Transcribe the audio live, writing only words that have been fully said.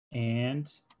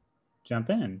and jump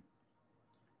in.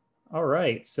 All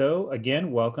right, so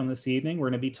again, welcome this evening. We're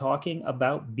going to be talking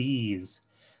about bees.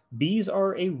 Bees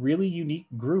are a really unique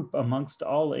group amongst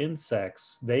all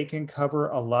insects. They can cover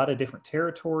a lot of different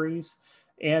territories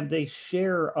and they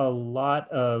share a lot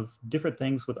of different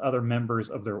things with other members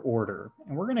of their order.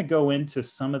 And we're going to go into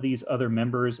some of these other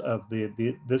members of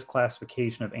this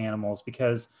classification of animals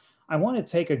because I want to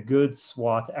take a good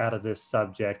swath out of this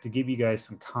subject to give you guys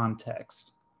some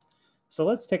context. So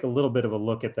let's take a little bit of a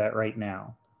look at that right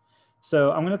now.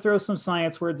 So I'm going to throw some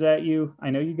science words at you. I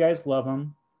know you guys love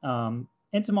them. We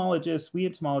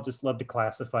entomologists love to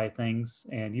classify things,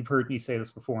 and you've heard me say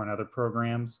this before in other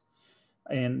programs.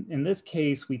 And in this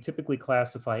case, we typically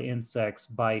classify insects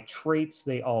by traits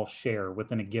they all share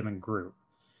within a given group.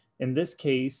 In this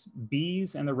case,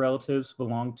 bees and their relatives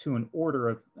belong to an order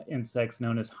of insects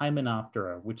known as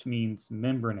Hymenoptera, which means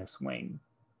membranous wing.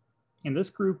 And this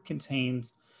group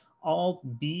contains all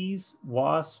bees,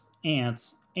 wasps,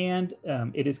 ants, and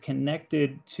it is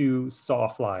connected to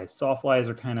sawflies. Sawflies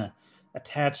are kind of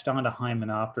attached onto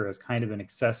Hymenoptera as kind of an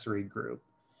accessory group.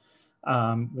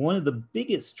 One of the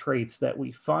biggest traits that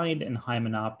we find in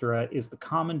Hymenoptera is the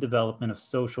common development of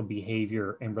social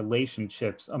behavior and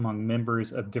relationships among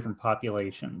members of different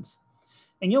populations.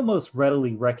 And you'll most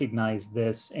readily recognize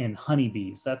this in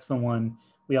honeybees. That's the one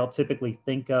we all typically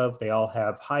think of. They all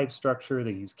have hive structure,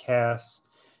 they use casts,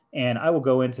 and I will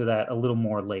go into that a little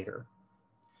more later.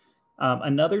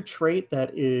 Another trait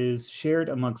that is shared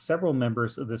among several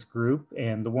members of this group,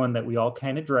 and the one that we all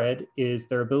kind of dread, is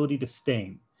their ability to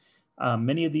sting.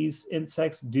 Many of these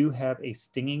insects do have a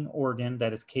stinging organ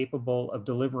that is capable of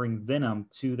delivering venom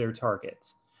to their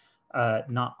targets.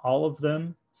 Not all of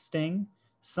them sting.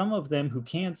 Some of them who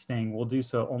can sting will do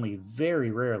so only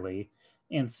very rarely,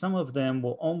 and some of them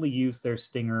will only use their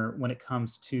stinger when it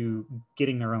comes to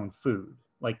getting their own food,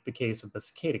 like the case of the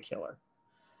cicada killer.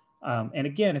 And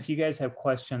again, if you guys have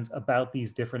questions about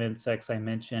these different insects I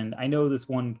mentioned, I know this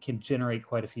one can generate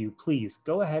quite a few. Please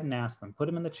go ahead and ask them. Put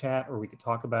them in the chat or we could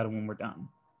talk about it when we're done.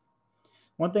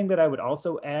 One thing that I would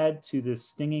also add to this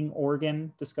stinging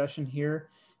organ discussion here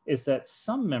is that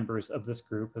some members of this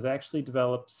group have actually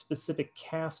developed specific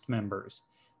caste members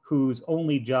whose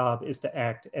only job is to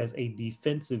act as a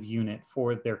defensive unit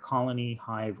for their colony,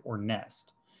 hive, or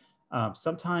nest.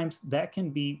 Sometimes that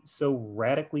can be so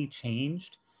radically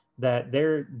changed that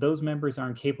those members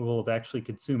aren't capable of actually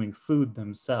consuming food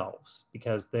themselves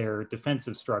because their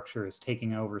defensive structure is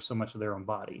taking over so much of their own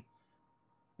body.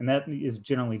 And that is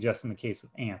generally just in the case of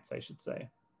ants, I should say.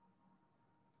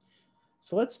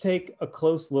 So let's take a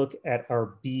close look at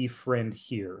our bee friend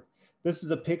here. This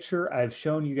is a picture I've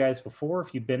shown you guys before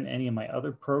if you've been in any of my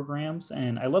other programs,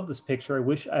 and I love this picture. I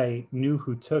wish I knew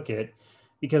who took it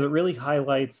because it really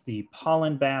highlights the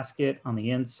pollen basket on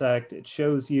the insect. It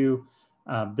shows you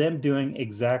them doing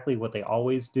exactly what they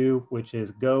always do, which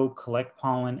is go collect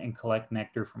pollen and collect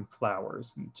nectar from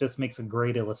flowers. It just makes a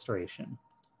great illustration.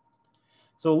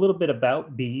 So a little bit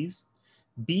about bees.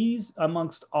 Bees,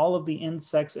 amongst all of the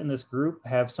insects in this group,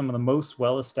 have some of the most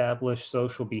well-established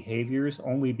social behaviors,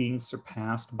 only being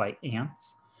surpassed by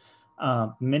ants.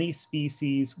 Many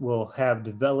species will have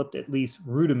developed at least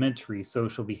rudimentary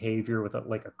social behavior with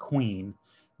like a queen,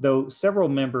 though several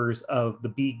members of the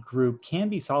bee group can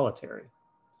be solitary.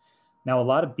 Now, a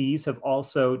lot of bees have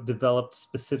also developed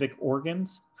specific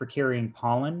organs for carrying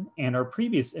pollen, and our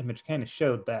previous image kind of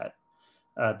showed that.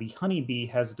 The honeybee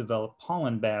has developed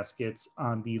pollen baskets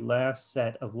on the last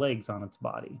set of legs on its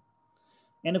body.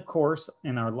 And of course,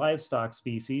 in our livestock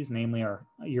species, namely our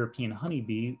European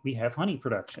honeybee, we have honey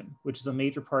production, which is a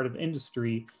major part of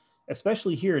industry,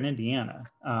 especially here in Indiana.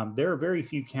 There are very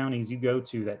few counties you go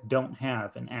to that don't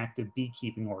have an active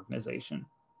beekeeping organization.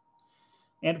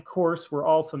 And of course, we're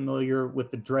all familiar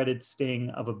with the dreaded sting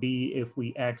of a bee if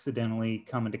we accidentally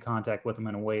come into contact with them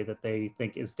in a way that they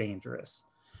think is dangerous.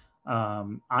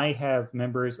 I have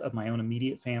members of my own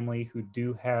immediate family who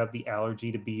do have the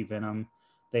allergy to bee venom.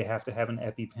 They have to have an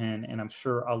EpiPen, and I'm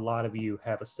sure a lot of you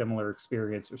have a similar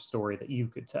experience or story that you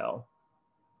could tell.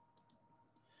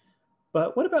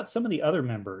 But what about some of the other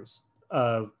members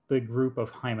of the group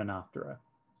of Hymenoptera?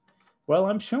 Well,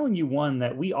 I'm showing you one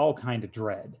that we all kind of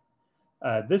dread.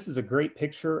 This is a great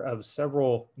picture of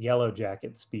several yellow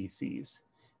jacket species,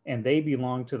 and they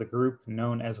belong to the group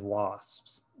known as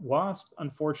wasps. Wasps,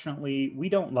 unfortunately, we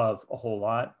don't love a whole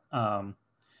lot.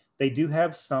 They do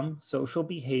have some social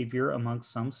behavior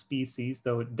amongst some species,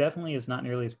 though it definitely is not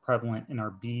nearly as prevalent in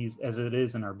our bees as it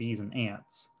is in our bees and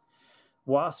ants.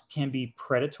 Wasps can be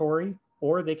predatory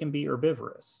or they can be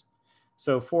herbivorous.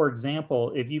 So for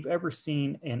example, if you've ever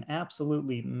seen an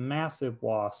absolutely massive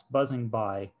wasp buzzing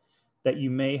by, that you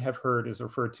may have heard is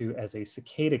referred to as a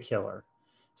cicada killer.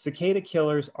 Cicada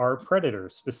killers are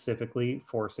predators specifically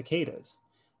for cicadas.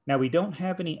 Now, we don't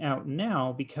have any out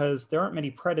now because there aren't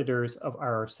many predators of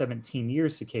our 17-year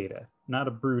cicada, not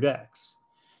a Brood X.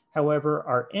 However,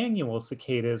 our annual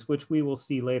cicadas, which we will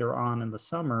see later on in the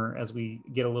summer as we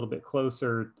get a little bit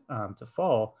closer to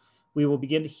fall, we will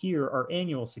begin to hear our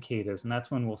annual cicadas, and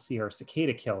that's when we'll see our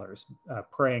cicada killers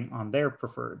preying on their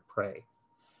preferred prey.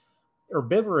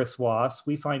 Herbivorous wasps,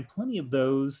 we find plenty of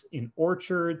those in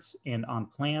orchards and on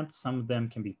plants. Some of them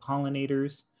can be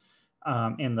pollinators,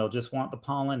 and they'll just want the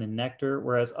pollen and nectar,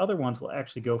 whereas other ones will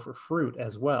actually go for fruit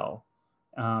as well.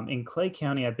 In Clay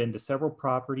County, I've been to several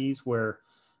properties where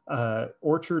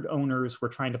orchard owners were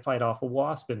trying to fight off a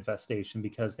wasp infestation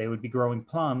because they would be growing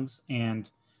plums, and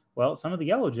well, some of the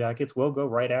yellow jackets will go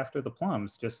right after the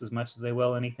plums just as much as they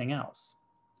will anything else.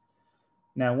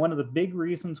 Now, one of the big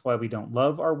reasons why we don't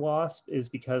love our wasp is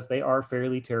because they are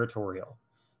fairly territorial.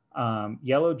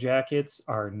 Yellow jackets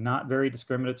are not very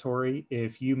discriminatory.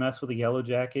 If you mess with a yellow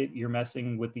jacket, you're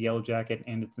messing with the yellow jacket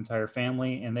and its entire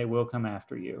family, and they will come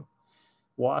after you.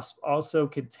 Wasps also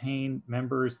contain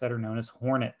members that are known as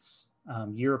hornets.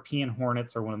 European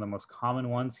hornets are one of the most common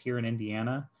ones here in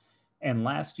Indiana. And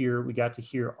last year, we got to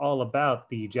hear all about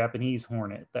the Japanese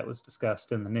hornet that was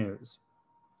discussed in the news.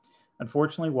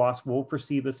 Unfortunately, wasps will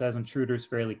perceive us as intruders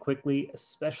fairly quickly,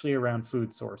 especially around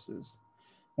food sources.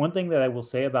 One thing that I will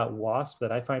say about wasps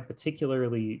that I find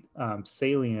particularly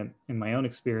salient in my own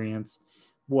experience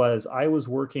was I was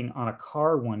working on a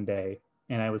car one day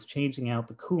and I was changing out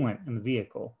the coolant in the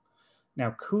vehicle.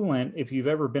 Now, coolant, if you've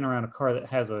ever been around a car that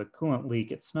has a coolant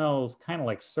leak, it smells kind of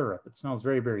like syrup. It smells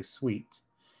very, very sweet.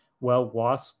 Well,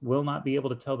 wasps will not be able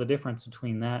to tell the difference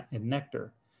between that and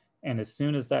nectar. And as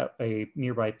soon as a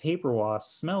nearby paper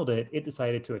wasp smelled it, it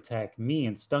decided to attack me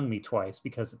and stung me twice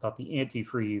because it thought the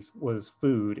antifreeze was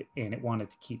food and it wanted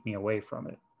to keep me away from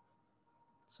it.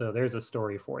 So there's a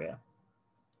story for you.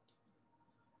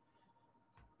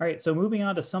 All right, so moving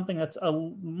on to something that's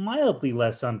mildly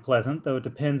less unpleasant, though it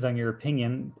depends on your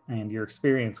opinion and your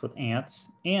experience with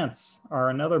ants. Ants are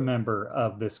another member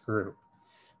of this group.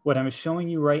 What I'm showing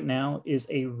you right now is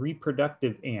a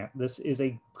reproductive ant. This is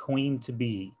a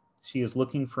queen-to-be. She is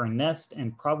looking for a nest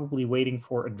and probably waiting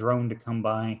for a drone to come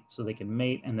by so they can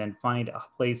mate and then find a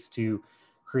place to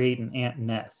create an ant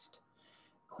nest.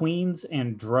 Queens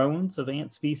and drones of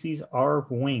ant species are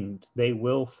winged. They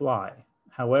will fly.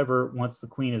 However, once the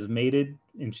queen is mated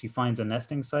and she finds a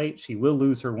nesting site, she will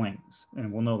lose her wings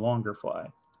and will no longer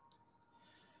fly.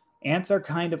 Ants are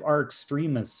kind of our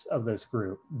extremists of this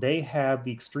group. They have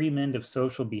the extreme end of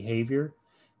social behavior.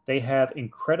 They have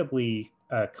incredibly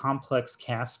complex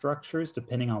caste structures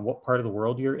depending on what part of the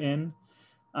world you're in.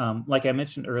 Like I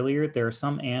mentioned earlier, there are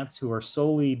some ants who are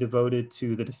solely devoted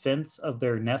to the defense of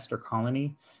their nest or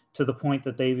colony to the point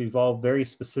that they've evolved very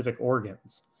specific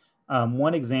organs.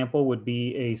 One example would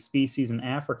be a species in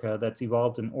Africa that's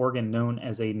evolved an organ known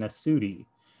as a nasuti.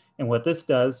 And what this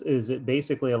does is it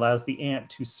basically allows the ant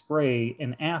to spray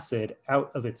an acid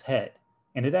out of its head.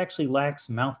 And it actually lacks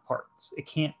mouth parts. It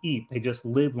can't eat. They just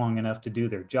live long enough to do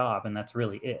their job, and that's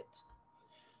really it.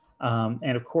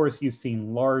 And of course, you've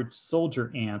seen large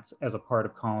soldier ants as a part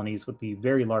of colonies with the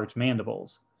very large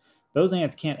mandibles. Those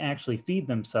ants can't actually feed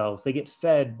themselves. They get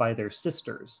fed by their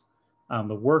sisters,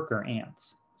 the worker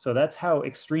ants. So that's how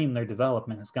extreme their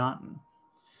development has gotten.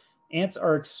 Ants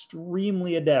are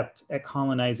extremely adept at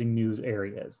colonizing new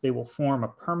areas. They will form a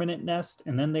permanent nest,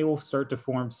 and then they will start to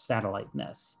form satellite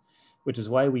nests, which is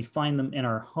why we find them in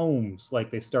our homes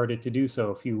like they started to do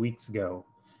so a few weeks ago.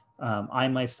 I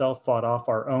myself fought off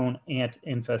our own ant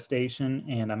infestation,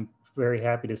 and I'm very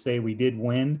happy to say we did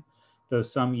win, though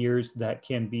some years that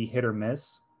can be hit or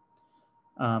miss.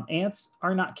 Ants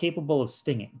are not capable of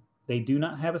stinging. They do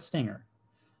not have a stinger.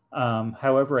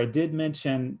 However, I did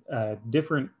mention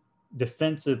different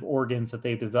defensive organs that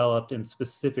they've developed in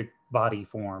specific body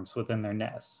forms within their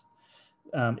nests.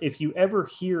 If you ever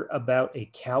hear about a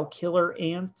cow killer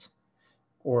ant,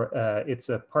 or it's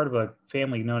a part of a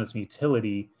family known as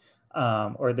Mutility,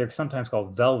 or they're sometimes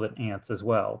called velvet ants as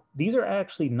well. These are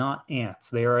actually not ants.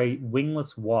 They are a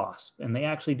wingless wasp, and they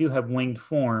actually do have winged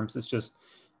forms. It's just,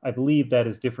 I believe that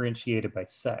is differentiated by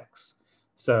sex.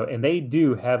 So, and they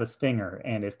do have a stinger,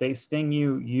 and if they sting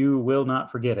you, you will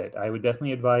not forget it. I would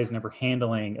definitely advise never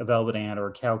handling a velvet ant or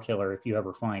a cow killer if you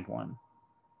ever find one.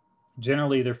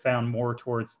 Generally, they're found more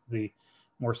towards the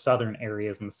more southern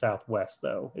areas in the Southwest,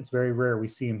 though. It's very rare we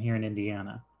see them here in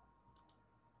Indiana.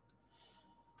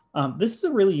 This is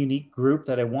a really unique group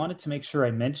that I wanted to make sure I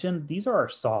mentioned. These are our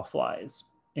sawflies.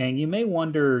 And you may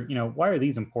wonder, why are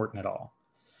these important at all?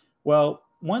 Well,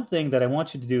 one thing that I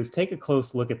want you to do is take a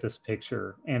close look at this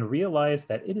picture and realize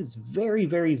that it is very,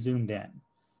 very zoomed in.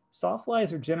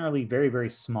 Sawflies are generally very, very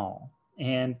small,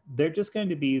 and they're just going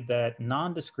to be that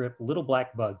nondescript little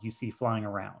black bug you see flying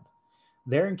around.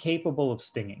 They're incapable of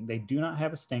stinging. They do not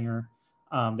have a stinger.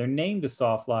 They're named a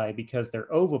sawfly because their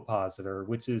ovipositor,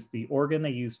 which is the organ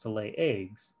they use to lay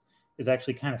eggs, is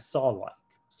actually kind of saw-like.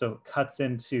 So it cuts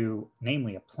into,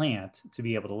 namely, a plant to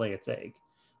be able to lay its egg.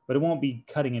 But it won't be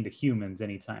cutting into humans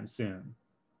anytime soon.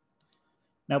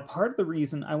 Now, part of the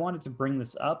reason I wanted to bring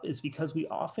this up is because we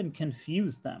often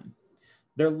confuse them.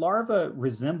 Their larvae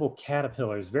resemble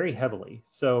caterpillars very heavily.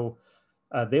 So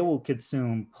they will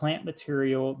consume plant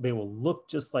material. They will look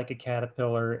just like a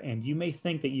caterpillar, and you may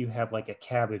think that you have like a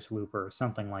cabbage looper or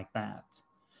something like that.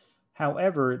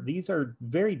 However, these are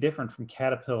very different from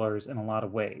caterpillars in a lot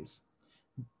of ways.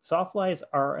 Sawflies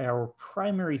are our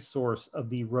primary source of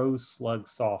the rose slug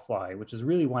sawfly, which is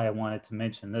really why I wanted to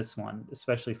mention this one,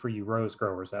 especially for you rose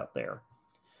growers out there.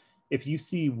 If you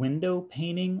see window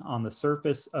painting on the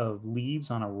surface of leaves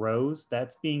on a rose,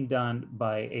 that's being done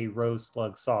by a rose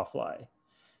slug sawfly.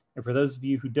 And for those of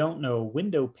you who don't know,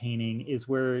 window painting is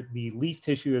where the leaf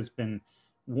tissue has been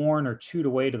worn or chewed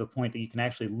away to the point that you can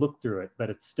actually look through it, but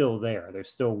it's still there.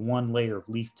 There's still one layer of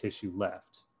leaf tissue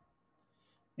left.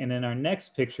 And in our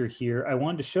next picture here, I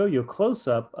wanted to show you a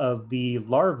close-up of the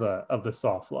larva of the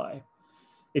sawfly.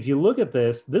 If you look at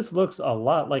this, this looks a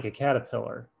lot like a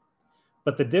caterpillar.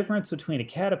 But the difference between a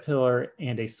caterpillar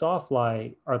and a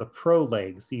sawfly are the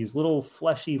prolegs, these little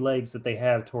fleshy legs that they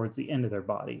have towards the end of their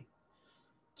body.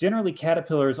 Generally,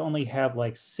 caterpillars only have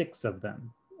like 6 of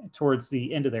them towards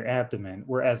the end of their abdomen,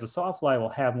 whereas a sawfly will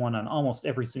have one on almost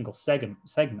every single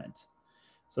segment.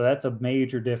 So that's a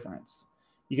major difference.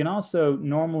 You can also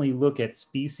normally look at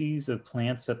species of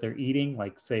plants that they're eating,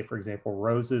 like say, for example,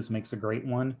 roses makes a great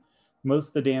one. Most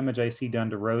of the damage I see done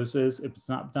to roses, if it's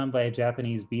not done by a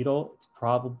Japanese beetle, it's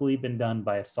probably been done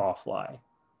by a sawfly.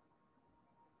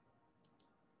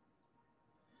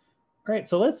 All right,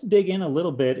 so let's dig in a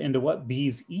little bit into what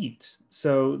bees eat.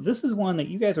 So this is one that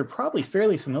you guys are probably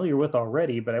fairly familiar with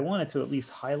already, but I wanted to at least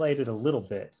highlight it a little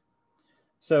bit.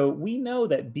 So we know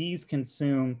that bees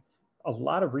consume a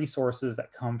lot of resources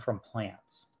that come from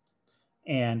plants.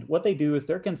 And what they do is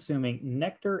they're consuming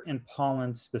nectar and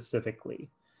pollen specifically.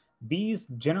 Bees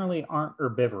generally aren't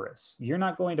herbivorous. You're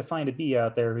not going to find a bee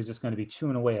out there who's just going to be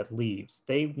chewing away at leaves.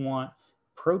 They want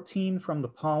protein from the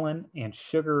pollen and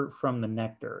sugar from the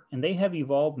nectar. And they have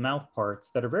evolved mouth parts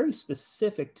that are very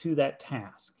specific to that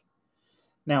task.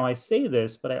 Now, I say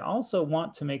this, but I also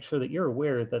want to make sure that you're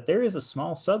aware that there is a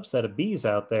small subset of bees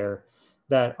out there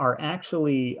that are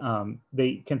actually,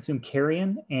 they consume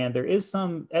carrion, and there is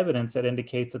some evidence that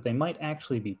indicates that they might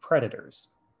actually be predators.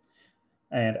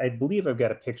 And I believe I've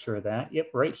got a picture of that. Yep,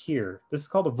 right here. This is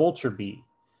called a vulture bee.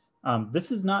 This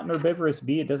is not an herbivorous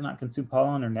bee. It does not consume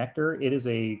pollen or nectar. It is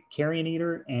a carrion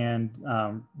eater, and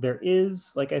there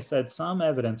is, like I said, some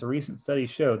evidence, a recent study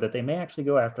showed that they may actually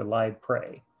go after live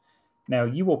prey. Now,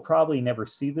 you will probably never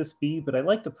see this bee, but I'd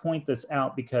like to point this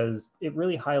out because it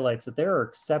really highlights that there are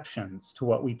exceptions to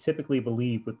what we typically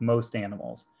believe with most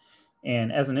animals.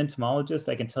 And as an entomologist,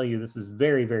 I can tell you this is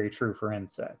very, very true for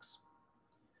insects.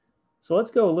 So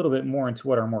let's go a little bit more into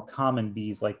what our more common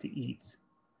bees like to eat.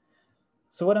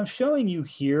 So what I'm showing you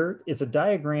here is a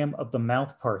diagram of the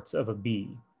mouth parts of a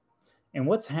bee. And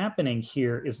what's happening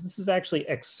here is this is actually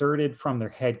exerted from their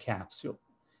head capsule.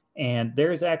 And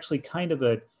there's actually kind of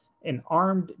an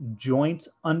armed joint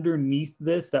underneath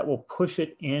this that will push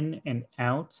it in and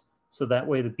out, so that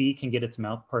way the bee can get its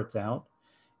mouth parts out.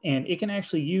 And it can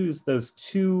actually use those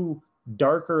 2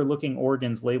 darker looking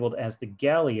organs labeled as the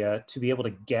gallia to be able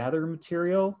to gather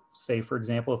material, say for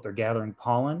example, if they're gathering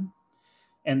pollen.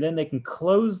 And then they can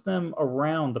close them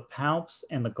around the palps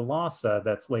and the glossa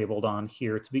that's labeled on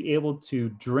here to be able to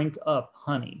drink up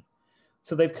honey.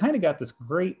 So they've kind of got this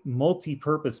great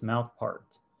multi-purpose mouth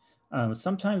part.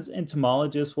 Sometimes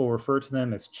entomologists will refer to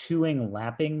them as chewing,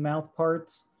 lapping mouth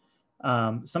parts.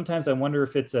 Sometimes I wonder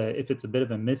if it's a bit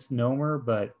of a misnomer,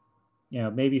 but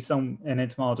maybe an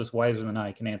entomologist wiser than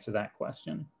I can answer that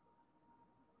question.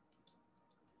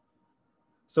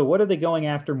 So what are they going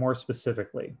after more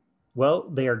specifically? Well,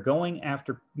 they are going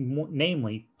after,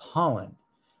 namely, pollen.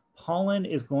 Pollen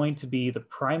is going to be the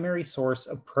primary source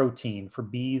of protein for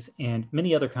bees and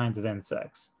many other kinds of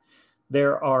insects.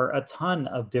 There are a ton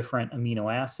of different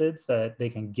amino acids that they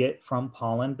can get from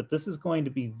pollen, but this is going to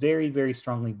be very, very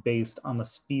strongly based on the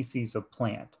species of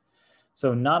plant.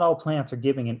 So not all plants are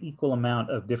giving an equal amount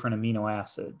of different amino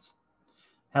acids.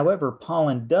 However,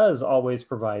 pollen does always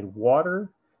provide water,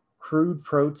 crude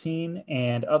protein,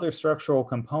 and other structural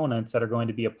components that are going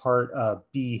to be a part of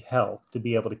bee health to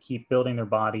be able to keep building their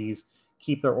bodies,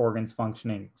 keep their organs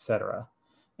functioning, etc.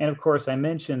 And of course, I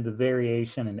mentioned the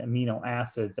variation in amino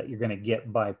acids that you're going to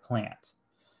get by plant.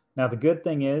 Now, the good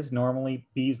thing is normally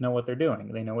bees know what they're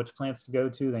doing. They know which plants to go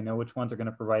to. They know which ones are going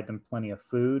to provide them plenty of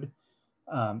food.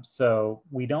 So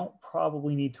we don't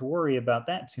probably need to worry about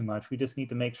that too much. We just need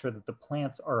to make sure that the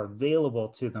plants are available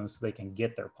to them so they can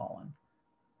get their pollen.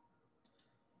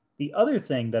 The other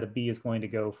thing that a bee is going to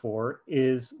go for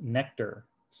is nectar.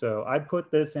 So I put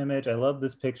this image, I love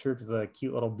this picture because of the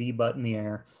cute little bee butt in the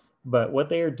air. But what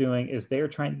they are doing is they are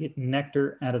trying to get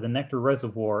nectar out of the nectar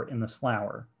reservoir in this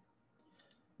flower.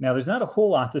 Now, there's not a whole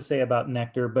lot to say about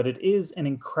nectar, but it is an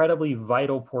incredibly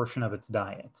vital portion of its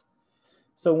diet.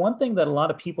 So one thing that a lot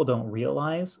of people don't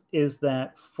realize is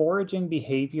that foraging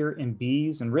behavior in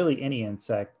bees and really any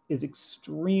insect is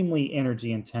extremely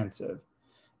energy intensive.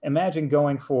 Imagine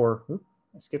going for,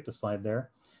 I skipped a slide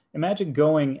there. Imagine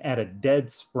going at a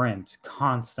dead sprint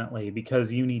constantly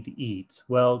because you need to eat.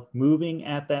 Well, moving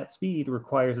at that speed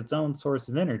requires its own source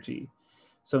of energy.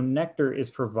 So nectar is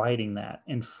providing that,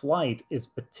 and flight is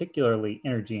particularly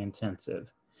energy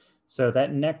intensive. So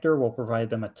that nectar will provide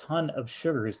them a ton of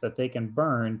sugars that they can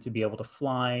burn to be able to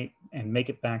fly and make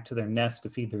it back to their nest to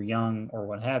feed their young or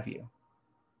what have you.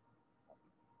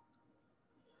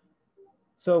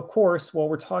 So of course, while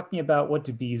we're talking about what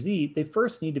do bees eat, they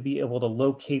first need to be able to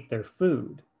locate their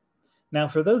food. Now,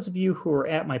 for those of you who were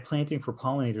at my Planting for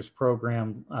Pollinators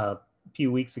program a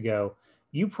few weeks ago,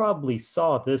 you probably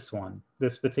saw this one,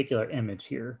 this particular image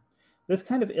here. This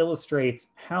kind of illustrates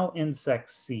how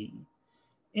insects see.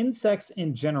 Insects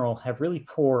in general have really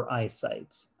poor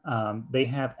eyesight. They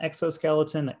have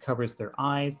exoskeleton that covers their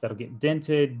eyes that'll get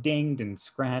dented, dinged, and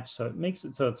scratched, so it makes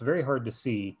it so it's very hard to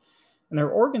see. And their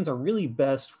organs are really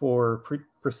best for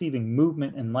perceiving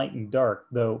movement in light and dark,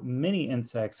 though many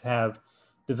insects have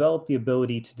developed the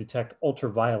ability to detect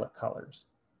ultraviolet colors.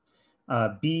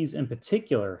 Bees in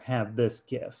particular have this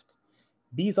gift.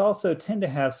 Bees also tend to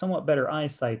have somewhat better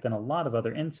eyesight than a lot of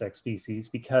other insect species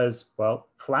because, well,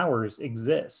 flowers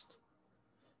exist.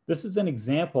 This is an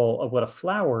example of what a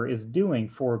flower is doing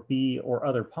for a bee or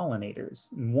other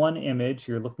pollinators. In one image,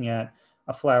 you're looking at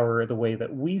a flower the way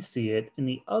that we see it, and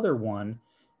the other one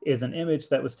is an image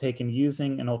that was taken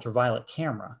using an ultraviolet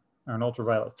camera or an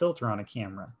ultraviolet filter on a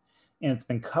camera. And it's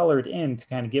been colored in to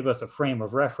kind of give us a frame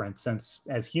of reference since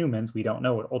as humans, we don't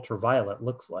know what ultraviolet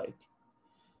looks like.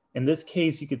 In this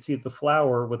case, you could see that the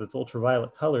flower with its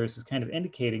ultraviolet colors is kind of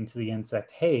indicating to the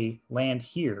insect, hey, land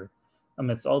here,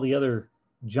 amidst all the other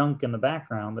junk in the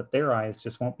background that their eyes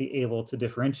just won't be able to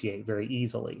differentiate very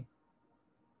easily.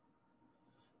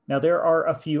 Now, there are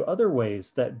a few other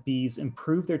ways that bees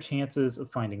improve their chances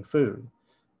of finding food.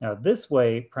 Now, this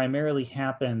way primarily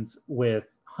happens with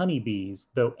honeybees,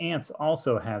 though ants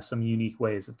also have some unique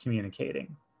ways of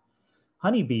communicating.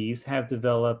 Honeybees have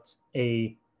developed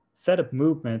a set of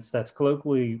movements that's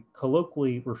colloquially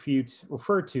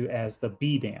referred to as the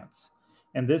bee dance.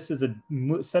 And this is a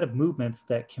set of movements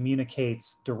that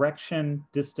communicates direction,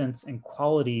 distance, and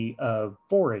quality of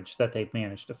forage that they've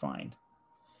managed to find.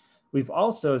 We've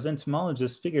also, as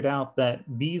entomologists, figured out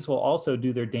that bees will also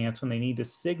do their dance when they need to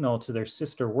signal to their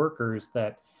sister workers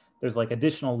that there's like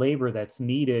additional labor that's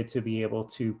needed to be able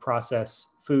to process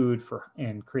food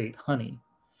and create honey.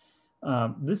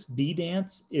 This bee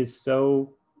dance is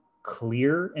so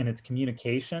clear in its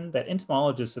communication that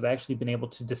entomologists have actually been able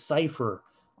to decipher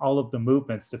all of the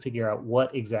movements to figure out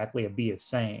what exactly a bee is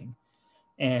saying.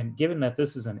 And given that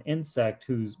this is an insect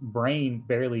whose brain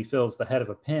barely fills the head of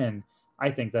a pin, I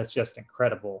think that's just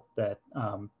incredible that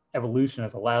evolution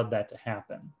has allowed that to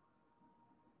happen.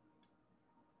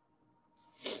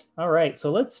 All right,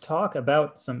 so let's talk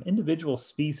about some individual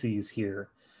species here.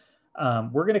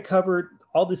 We're going to cover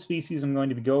all the species I'm going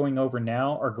to be going over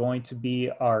now are going to be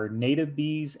our native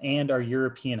bees and our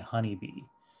European honeybee.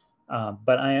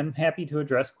 But I am happy to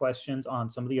address questions on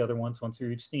some of the other ones once we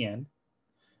reach the end.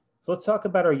 So let's talk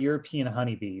about our European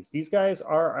honeybees. These guys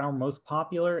are our most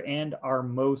popular and our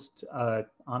most,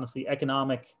 honestly,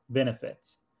 economic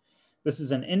benefits. This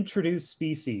is an introduced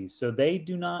species, so they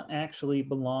do not actually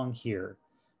belong here.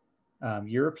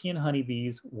 European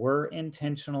honeybees were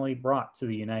intentionally brought to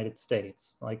the United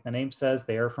States. Like the name says,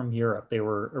 they are from Europe. They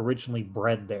were originally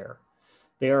bred there.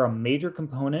 They are a major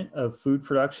component of food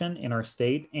production in our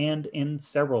state and in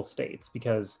several states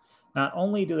because not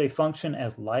only do they function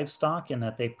as livestock in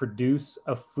that they produce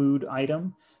a food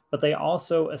item, but they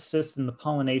also assist in the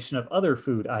pollination of other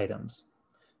food items.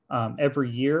 Every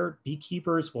year,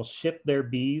 beekeepers will ship their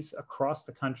bees across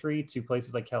the country to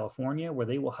places like California where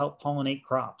they will help pollinate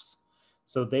crops.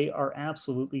 So they are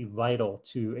absolutely vital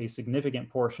to a significant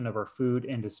portion of our food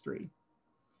industry.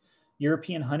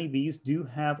 European honeybees do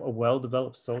have a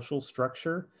well-developed social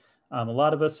structure. A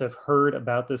lot of us have heard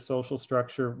about this social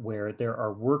structure where there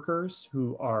are workers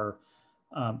who are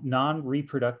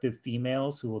non-reproductive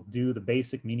females who will do the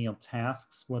basic menial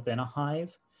tasks within a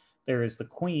hive. There is the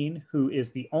queen, who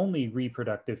is the only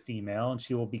reproductive female, and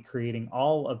she will be creating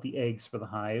all of the eggs for the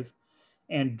hive.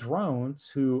 And drones,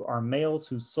 who are males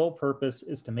whose sole purpose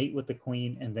is to mate with the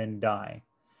queen and then die.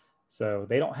 So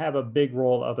they don't have a big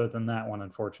role other than that one,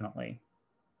 unfortunately.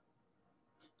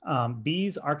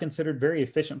 Bees are considered very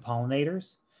efficient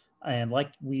pollinators. And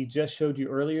like we just showed you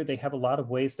earlier, they have a lot of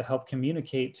ways to help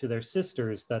communicate to their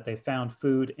sisters that they found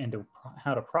food and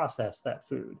how to process that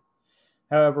food.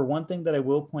 However, one thing that I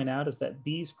will point out is that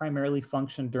bees primarily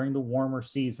function during the warmer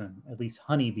season, at least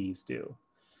honeybees do.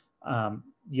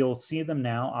 You'll see them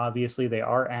now. Obviously, they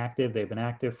are active. They've been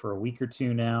active for a week or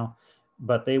two now,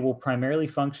 but they will primarily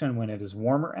function when it is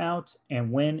warmer out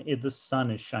and when the sun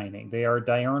is shining. They are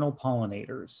diurnal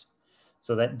pollinators.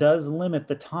 So that does limit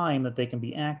the time that they can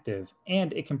be active,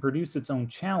 and it can produce its own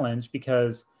challenge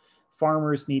because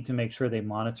farmers need to make sure they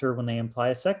monitor when they apply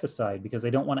insecticide because they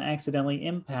don't want to accidentally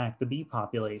impact the bee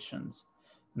populations.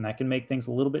 And that can make things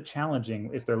a little bit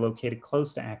challenging if they're located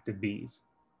close to active bees.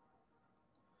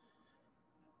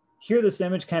 Here, this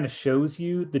image kind of shows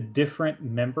you the different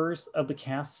members of the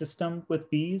caste system with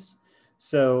bees.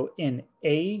 So in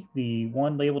A, the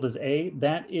one labeled as A,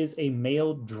 that is a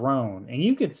male drone. And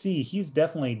you could see he's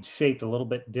definitely shaped a little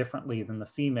bit differently than the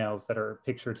females that are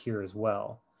pictured here as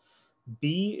well.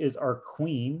 B is our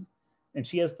queen, and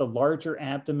she has the larger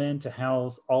abdomen to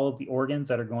house all of the organs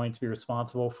that are going to be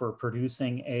responsible for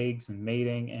producing eggs and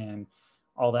mating and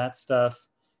all that stuff.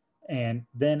 And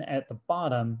then at the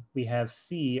bottom, we have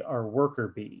C, our worker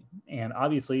bee. And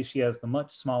obviously she has the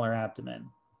much smaller abdomen.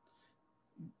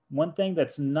 One thing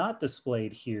that's not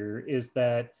displayed here is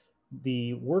that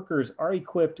the workers are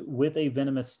equipped with a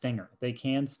venomous stinger. They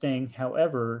can sting.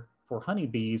 However, for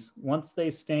honeybees, once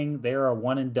they sting, they are a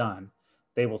one and done.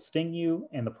 They will sting you,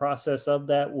 and the process of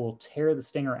that will tear the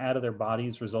stinger out of their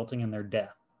bodies, resulting in their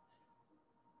death.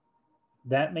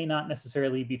 That may not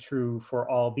necessarily be true for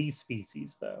all bee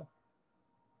species, though.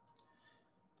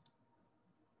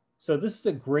 So this is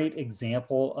a great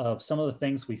example of some of the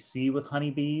things we see with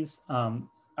honeybees.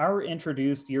 Our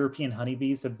introduced European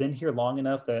honeybees have been here long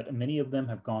enough that many of them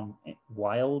have gone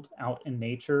wild out in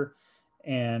nature.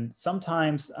 And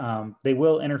sometimes they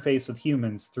will interface with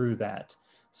humans through that.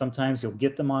 Sometimes you'll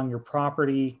get them on your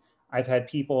property. I've had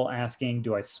people asking,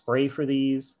 do I spray for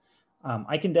these?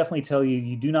 I can definitely tell you,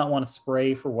 you do not want to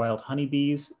spray for wild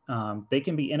honeybees. They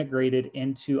can be integrated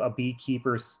into a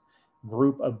beekeeper's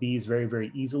group of bees very,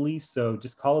 very easily. So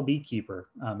just call a beekeeper.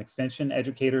 Extension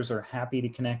educators are happy to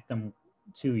connect them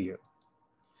to you.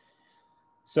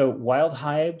 So wild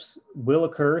hives will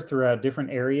occur throughout different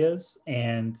areas,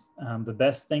 and the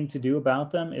best thing to do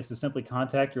about them is to simply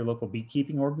contact your local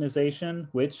beekeeping organization,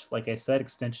 which, like I said,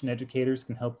 extension educators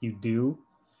can help you do.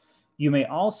 You may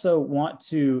also want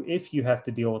to, if you have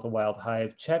to deal with a wild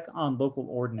hive, check on local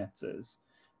ordinances.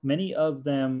 Many of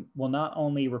them will not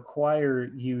only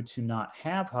require you to not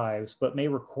have hives, but may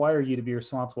require you to be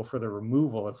responsible for their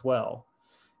removal as well.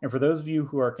 And for those of you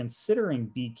who are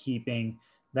considering beekeeping,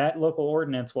 that local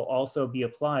ordinance will also be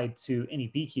applied to any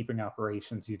beekeeping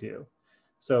operations you do.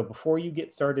 So before you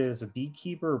get started as a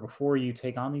beekeeper, or before you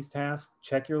take on these tasks,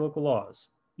 check your local laws.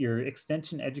 Your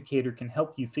extension educator can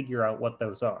help you figure out what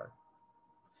those are.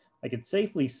 I could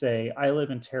safely say I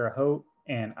live in Terre Haute,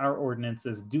 and our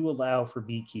ordinances do allow for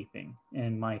beekeeping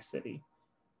in my city.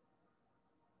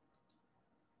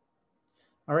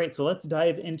 All right, so let's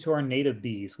dive into our native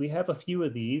bees. We have a few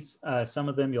of these. Some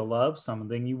of them you'll love, some of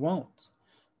them you won't.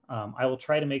 I will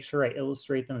try to make sure I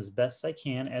illustrate them as best I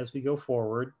can as we go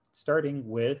forward, starting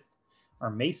with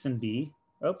our mason bee.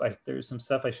 Oh, there's some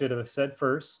stuff I should have said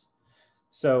first.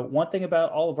 So one thing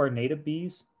about all of our native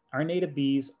bees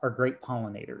are great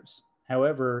pollinators.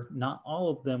 However, not all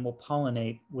of them will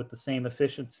pollinate with the same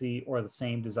efficiency or the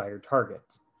same desired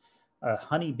target.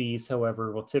 Honeybees,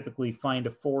 however, will typically find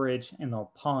a forage and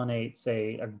they'll pollinate,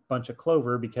 say, a bunch of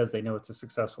clover because they know it's a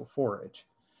successful forage.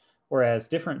 Whereas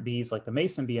different bees, like the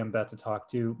mason bee I'm about to talk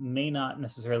to, may not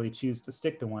necessarily choose to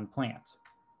stick to one plant.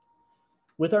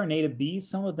 With our native bees,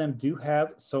 some of them do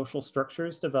have social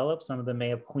structures developed. Some of them may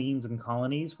have queens and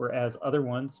colonies, whereas other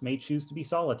ones may choose to be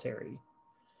solitary.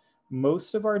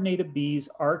 Most of our native bees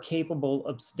are capable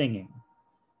of stinging.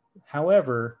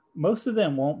 However, most of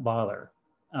them won't bother.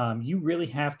 You really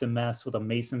have to mess with a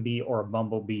mason bee or a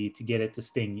bumblebee to get it to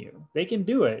sting you. They can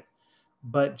do it,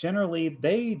 but generally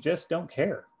they just don't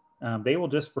care. They will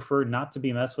just prefer not to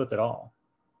be messed with at all.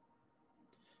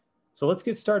 So let's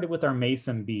get started with our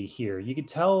mason bee here. You can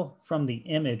tell from the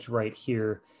image right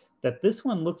here that this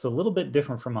one looks a little bit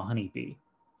different from a honeybee.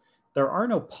 There are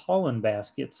no pollen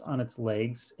baskets on its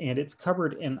legs, and it's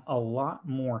covered in a lot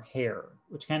more hair,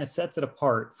 which kind of sets it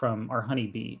apart from our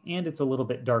honeybee, and it's a little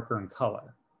bit darker in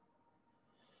color.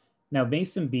 Now,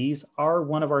 mason bees are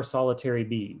one of our solitary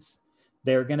bees.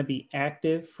 They're going to be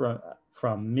active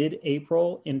from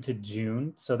mid-April into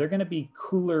June, so they're going to be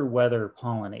cooler weather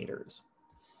pollinators.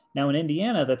 Now in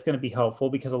Indiana, that's going to be helpful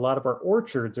because a lot of our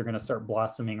orchards are going to start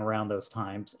blossoming around those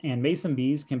times, and mason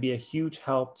bees can be a huge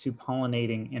help to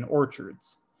pollinating in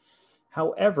orchards.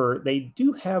 However, they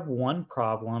do have one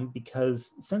problem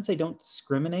because since they don't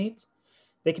discriminate,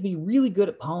 they can be really good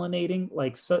at pollinating.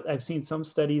 Like I've seen some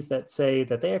studies that say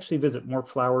that they actually visit more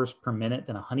flowers per minute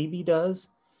than a honeybee does,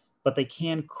 but they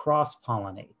can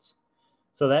cross-pollinate.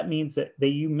 So that means that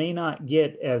you may not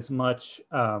get as much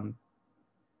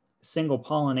single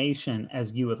pollination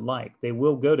as you would like. They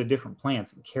will go to different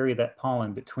plants and carry that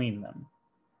pollen between them.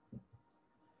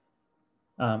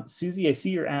 Susie, I see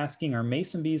you're asking, are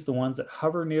mason bees the ones that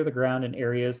hover near the ground in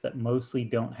areas that mostly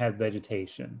don't have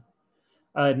vegetation?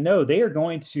 No, they are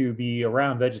going to be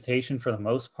around vegetation for the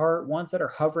most part. Ones that are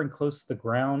hovering close to the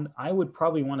ground, I would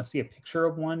probably want to see a picture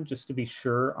of one just to be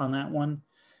sure on that one.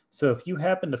 So if you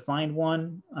happen to find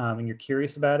one and you're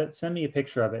curious about it, send me a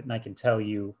picture of it and I can tell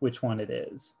you which one it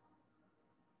is.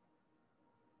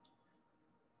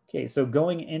 Okay, so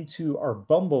going into our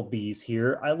bumblebees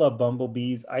here, I love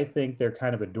bumblebees. I think they're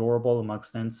kind of adorable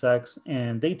amongst insects,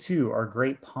 and they too are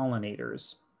great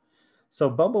pollinators. So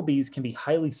bumblebees can be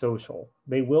highly social.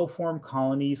 They will form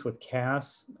colonies with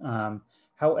casts.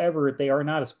 However, they are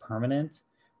not as permanent.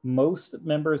 Most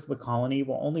members of the colony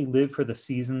will only live for the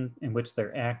season in which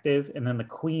they're active, and then the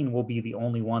queen will be the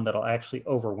only one that'll actually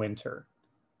overwinter.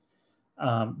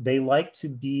 They like to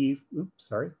be, oops,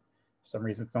 sorry. For some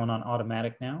reason it's going on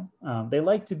automatic now. They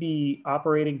like to be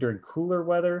operating during cooler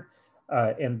weather,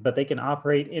 but they can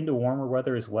operate into warmer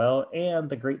weather as well. And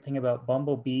the great thing about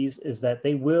bumblebees is that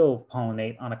they will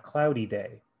pollinate on a cloudy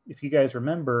day. If you guys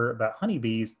remember about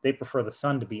honeybees, they prefer the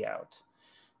sun to be out.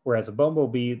 Whereas a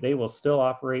bumblebee, they will still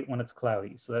operate when it's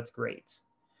cloudy. So that's great.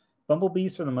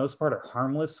 Bumblebees, for the most part, are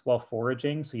harmless while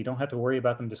foraging, so you don't have to worry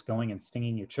about them just going and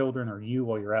stinging your children or you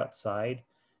while you're outside.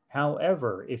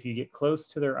 However, if you get close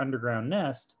to their underground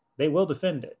nest, they will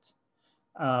defend it.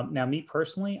 Now, me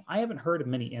personally, I haven't heard of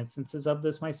many instances of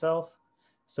this myself,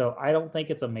 so I don't think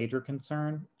it's a major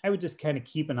concern. I would just kind of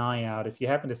keep an eye out. If you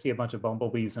happen to see a bunch of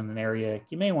bumblebees in an area,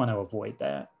 you may want to avoid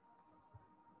that.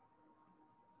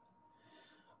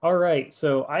 All right,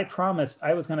 so I promised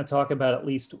I was going to talk about at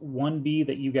least one bee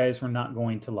that you guys were not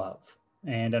going to love.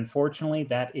 And unfortunately,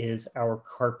 that is our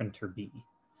carpenter bee.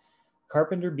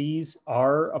 Carpenter bees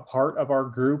are a part of our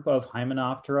group of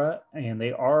Hymenoptera, and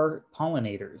they are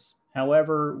pollinators.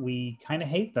 However, we kind of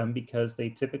hate them because they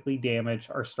typically damage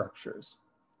our structures.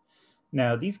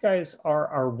 Now, these guys are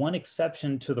our one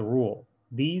exception to the rule.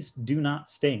 These do not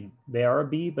sting. They are a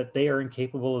bee, but they are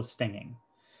incapable of stinging.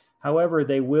 However,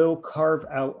 they will carve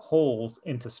out holes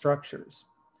into structures.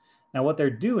 Now, what they're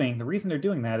doing, the reason they're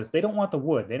doing that is they don't want the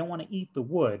wood. They don't want to eat the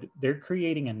wood. They're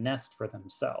creating a nest for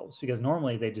themselves because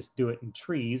normally they just do it in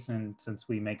trees. And since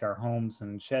we make our homes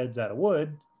and sheds out of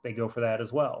wood, they go for that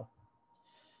as well.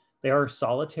 They are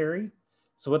solitary.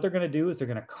 So what they're going to do is they're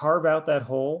going to carve out that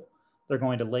hole. They're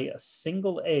going to lay a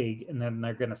single egg, and then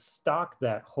they're going to stock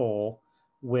that hole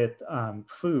with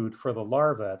food for the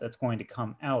larva that's going to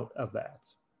come out of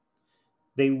that.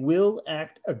 They will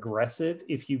act aggressive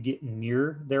if you get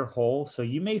near their hole. So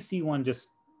you may see one just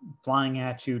flying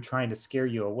at you, trying to scare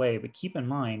you away, but keep in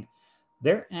mind,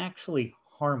 they're actually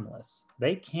harmless.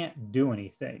 They can't do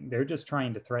anything. They're just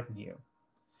trying to threaten you.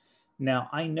 Now,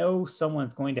 I know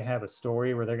someone's going to have a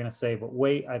story where they're going to say, but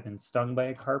wait, I've been stung by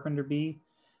a carpenter bee.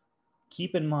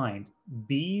 Keep in mind,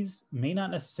 bees may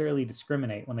not necessarily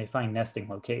discriminate when they find nesting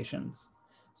locations.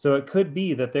 So it could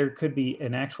be that there could be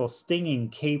an actual stinging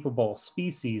capable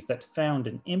species that found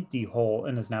an empty hole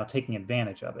and is now taking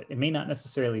advantage of it. It may not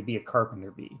necessarily be a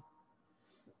carpenter bee.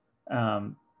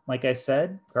 Like I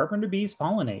said, carpenter bees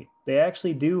pollinate. They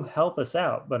actually do help us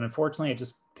out, but unfortunately it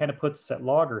just kind of puts us at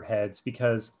loggerheads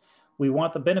because we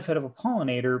want the benefit of a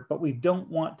pollinator, but we don't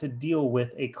want to deal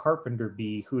with a carpenter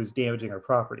bee who is damaging our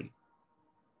property.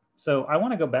 So I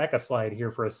want to go back a slide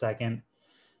here for a second.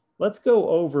 Let's go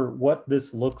over what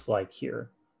this looks like here.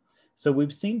 So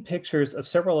we've seen pictures of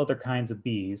several other kinds of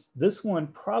bees. This one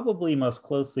probably most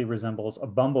closely resembles a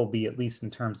bumblebee, at least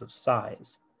in terms of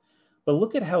size. But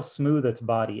look at how smooth its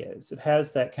body is. It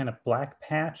has that kind of black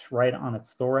patch right on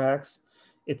its thorax.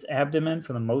 Its abdomen,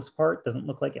 for the most part, doesn't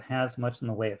look like it has much in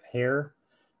the way of hair.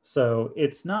 So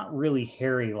it's not really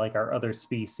hairy like our other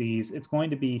species. It's going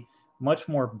to be much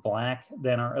more black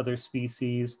than our other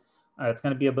species. It's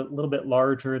going to be little bit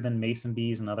larger than mason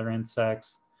bees and other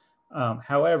insects.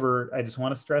 However, I just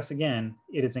want to stress again,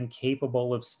 it is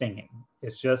incapable of stinging.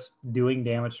 It's just doing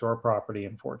damage to our property,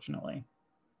 unfortunately.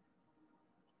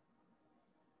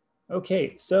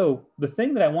 Okay, so the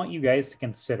thing that I want you guys to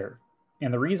consider,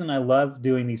 and the reason I love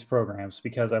doing these programs,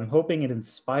 because I'm hoping it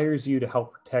inspires you to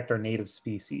help protect our native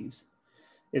species,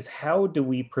 is how do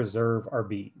we preserve our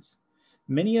bees?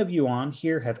 Many of you on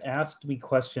here have asked me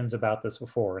questions about this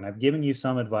before, and I've given you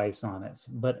some advice on it.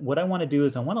 But what I want to do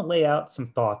is I want to lay out some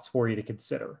thoughts for you to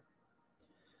consider.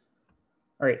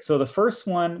 All right, so the first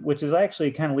one, which is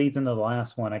actually kind of leads into the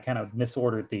last one, I kind of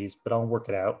misordered these, but I'll work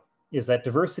it out, is that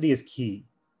diversity is key.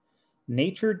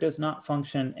 Nature does not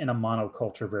function in a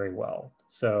monoculture very well.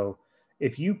 So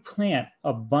if you plant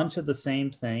a bunch of the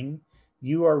same thing,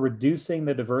 you are reducing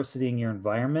the diversity in your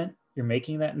environment. You're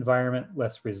making that environment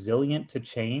less resilient to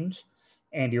change,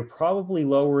 and you're probably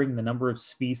lowering the number of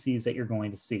species that you're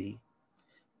going to see.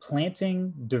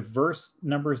 Planting diverse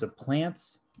numbers of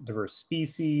plants, diverse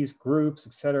species, groups,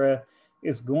 etc.,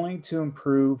 is going to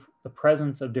improve the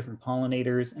presence of different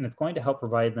pollinators, and it's going to help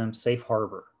provide them safe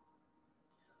harbor.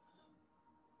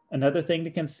 Another thing to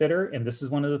consider, and this is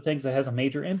one of the things that has a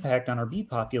major impact on our bee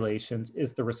populations,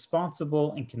 is the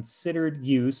responsible and considered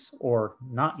use or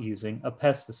not using of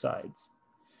pesticides.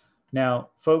 Now,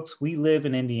 folks, we live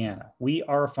in Indiana. We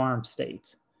are a farm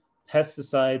state.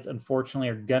 Pesticides, unfortunately,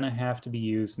 are going to have to be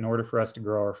used in order for us to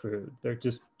grow our food. There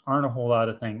just aren't a whole lot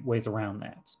of ways around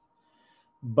that.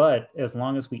 But as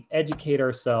long as we educate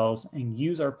ourselves and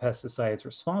use our pesticides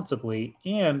responsibly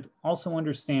and also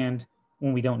understand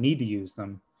when we don't need to use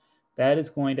them, that is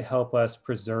going to help us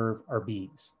preserve our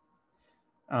bees.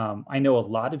 I know a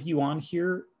lot of you on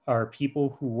here are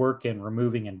people who work in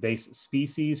removing invasive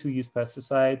species who use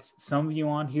pesticides. Some of you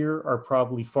on here are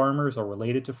probably farmers or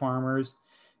related to farmers.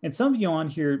 And some of you on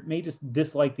here may just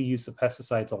dislike the use of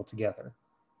pesticides altogether.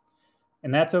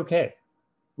 And that's okay.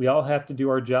 We all have to do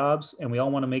our jobs, and we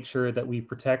all want to make sure that we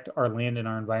protect our land and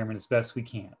our environment as best we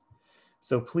can.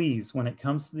 So please, when it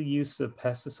comes to the use of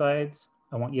pesticides,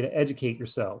 I want you to educate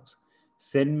yourselves.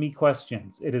 Send me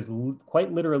questions. It is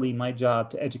quite literally my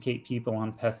job to educate people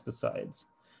on pesticides.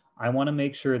 I want to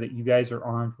make sure that you guys are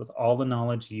armed with all the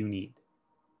knowledge you need.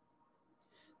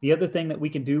 The other thing that we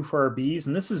can do for our bees,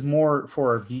 and this is more for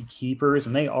our beekeepers,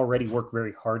 and they already work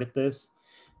very hard at this,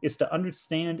 is to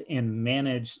understand and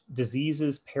manage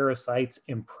diseases, parasites,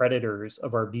 and predators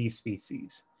of our bee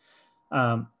species.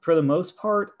 For the most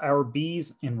part, our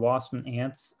bees and wasps and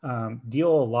ants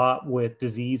deal a lot with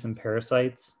disease and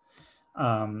parasites.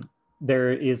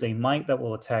 There is a mite that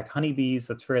will attack honeybees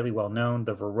that's fairly well known,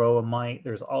 the Varroa mite.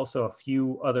 There's also a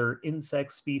few other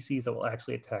insect species that will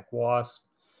actually attack wasps.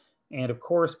 And of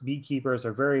course, beekeepers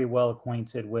are very well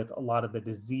acquainted with a lot of the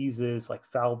diseases like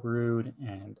foul brood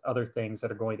and other things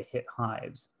that are going to hit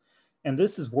hives. And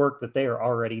this is work that they are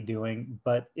already doing.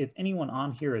 But if anyone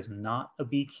on here is not a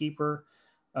beekeeper,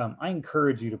 I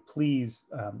encourage you to please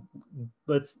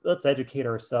let's educate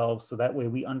ourselves so that way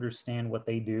we understand what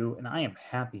they do. And I am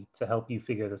happy to help you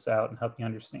figure this out and help you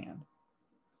understand.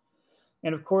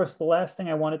 And of course, the last thing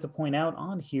I wanted to point out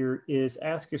on here is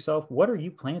ask yourself, what are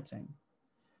you planting?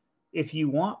 If you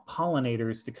want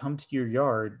pollinators to come to your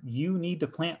yard, you need to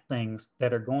plant things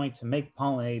that are going to make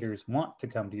pollinators want to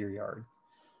come to your yard.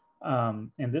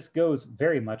 And this goes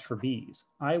very much for bees.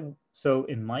 So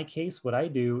in my case, what I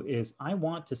do is I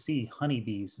want to see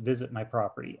honeybees visit my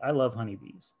property. I love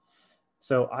honeybees.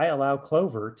 So I allow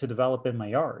clover to develop in my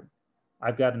yard.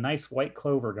 I've got a nice white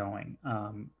clover going.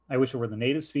 I wish it were the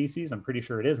native species. I'm pretty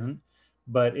sure it isn't,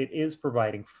 but it is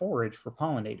providing forage for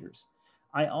pollinators.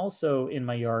 I also, in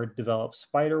my yard, develop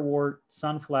spiderwort,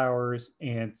 sunflowers,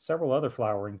 and several other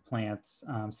flowering plants,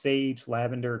 sage,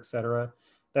 lavender, etc.,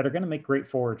 that are going to make great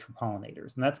forage for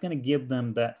pollinators. And that's going to give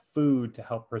them that food to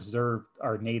help preserve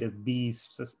our native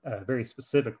bees very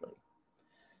specifically.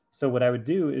 So what I would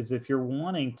do is if you're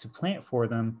wanting to plant for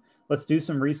them, let's do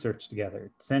some research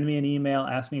together. Send me an email,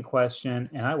 ask me a question,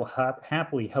 and I will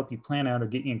happily help you plan out or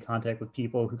get you in contact with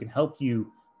people who can help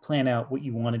you plan out what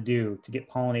you want to do to get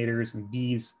pollinators and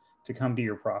bees to come to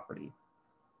your property.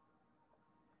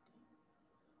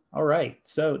 All right,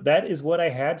 so that is what I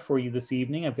had for you this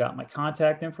evening. I've got my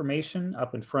contact information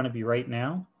up in front of you right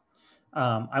now.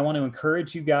 I want to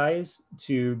encourage you guys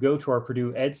to go to our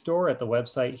Purdue Ed store at the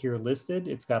website here listed.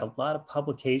 It's got a lot of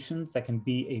publications that can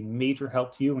be a major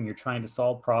help to you when you're trying to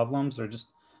solve problems or just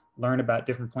learn about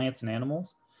different plants and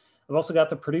animals. I've also got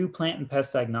the Purdue Plant and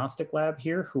Pest Diagnostic Lab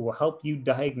here who will help you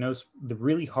diagnose the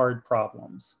really hard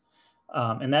problems.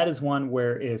 And that is one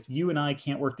where if you and I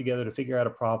can't work together to figure out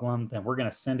a problem, then we're going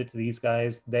to send it to these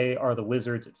guys. They are the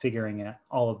wizards at figuring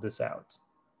all of this out.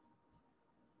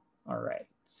 All right,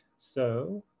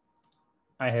 so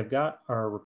I have got our